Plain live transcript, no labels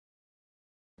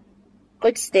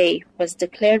Quds Day was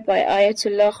declared by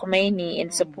Ayatollah Khomeini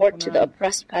in support to the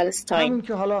oppressed Palestine in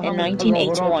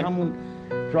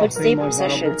 1981. Quds Day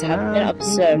processions have been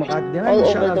observed all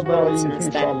over the world since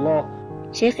then.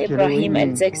 Sheikh Ibraheem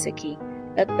Zakzaky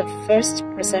led the first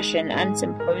procession and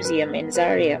symposium in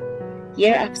Zaria,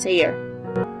 year after year.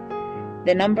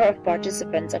 The number of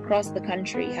participants across the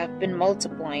country have been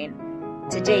multiplying.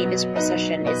 Today, this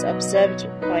procession is observed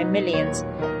by millions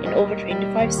in over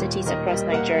 25 cities across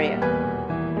Nigeria.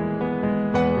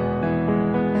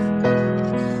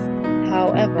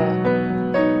 However,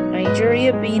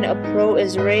 Nigeria, being a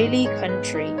pro-Israeli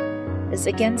country, is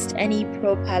against any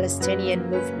pro-Palestinian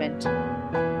movement.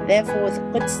 Therefore, the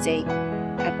Quds Day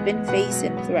have been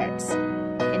facing threats.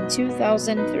 In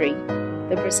 2003,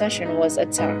 the procession was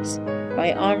attacked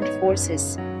by armed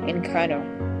forces in Kano,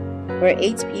 where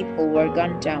 8 people were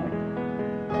gunned down.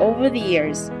 Over the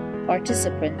years,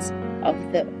 participants of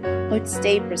the Quds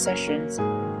Day processions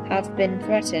have been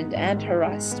threatened and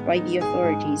harassed by the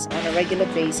authorities on a regular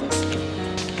basis.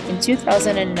 In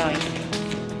 2009,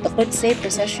 the Quds Day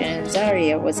procession in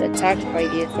Zaria was attacked by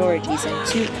the authorities and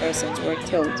 2 persons were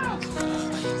killed.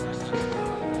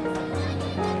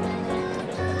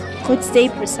 Quds Day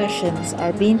processions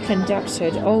are being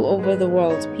conducted all over the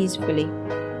world peacefully,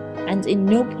 and in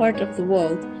no part of the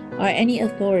world are any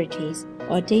authorities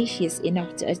audacious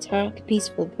enough to attack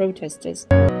peaceful protesters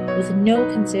with no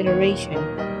consideration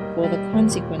for the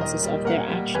consequences of their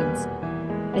actions,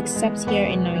 except here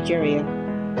in Nigeria,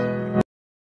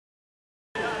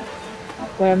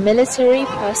 where military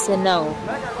personnel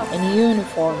in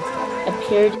uniform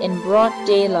appeared in broad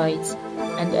daylight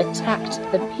and attacked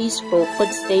the peaceful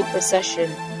Quds Day procession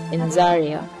in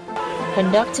Zaria,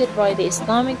 conducted by the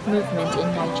Islamic Movement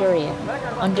in Nigeria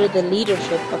under the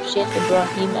leadership of Sheikh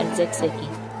Ibraheem Zakzaky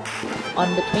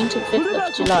on the 25th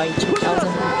of July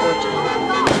 2014.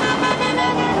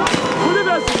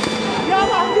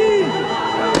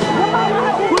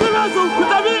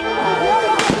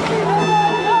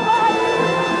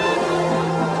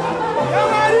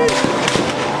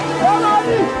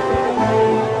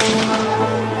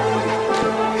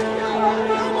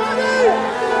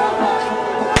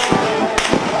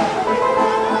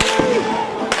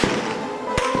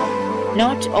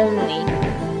 Not only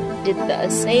did the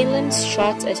assailants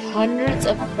shoot at hundreds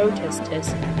of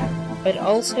protesters, but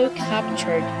also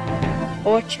captured,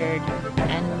 tortured,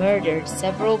 and murdered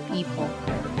several people,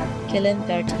 killing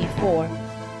 34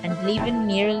 and leaving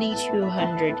nearly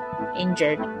 200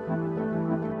 injured.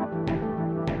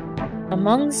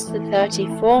 Amongst the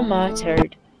 34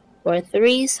 martyred were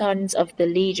 3 sons of the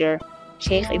leader,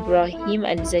 Sheikh Ibraheem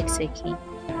Zakzaky,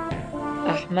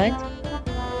 Ahmad,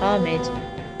 Hamid,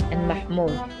 and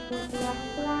Mahmoud,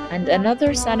 and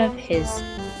another son of his,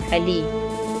 Ali,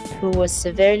 who was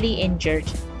severely injured.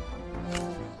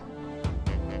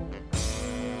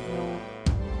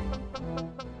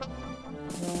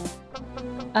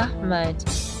 Ahmad,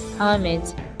 Hamid,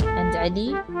 and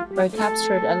Ali were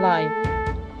captured alive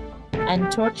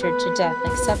and tortured to death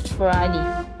except for Ali,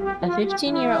 a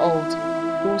 15-year-old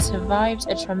who survived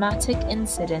a traumatic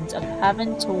incident of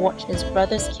having to watch his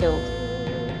brothers killed,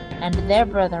 and their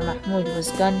brother Mahmoud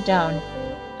was gunned down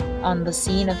on the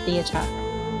scene of the attack.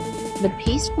 The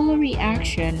peaceful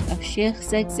reaction of Sheikh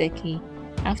Zakzaky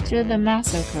after the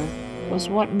massacre was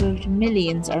what moved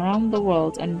millions around the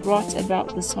world and brought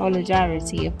about the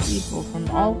solidarity of people from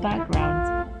all backgrounds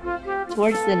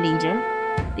towards the leader,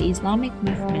 the Islamic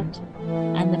Movement,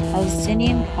 and the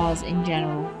Palestinian cause in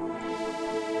general.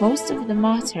 Most of the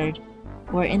martyred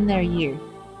were in their year,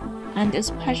 and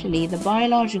especially the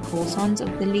biological sons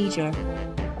of the leader,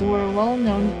 who were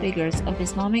well-known figures of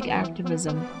Islamic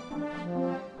activism.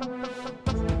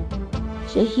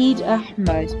 Shahid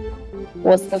Ahmad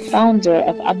was the founder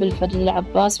of Abul Fadl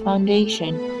Abbas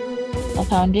Foundation, a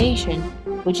foundation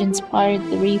which inspired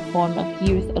the reform of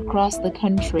youth across the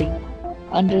country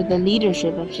under the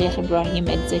leadership of Sheikh Ibraheem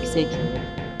Zakzaky.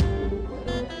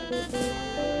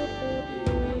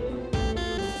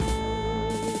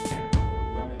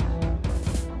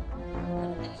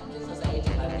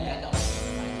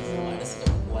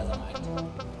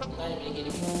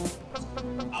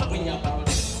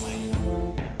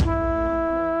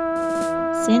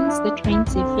 Since the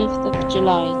 25th of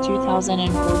July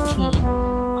 2014,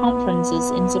 conferences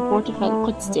in support of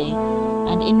Al-Quds Day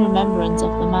and in remembrance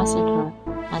of the massacre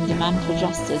and demand for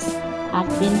justice have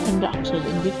been conducted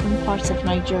in different parts of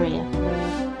Nigeria.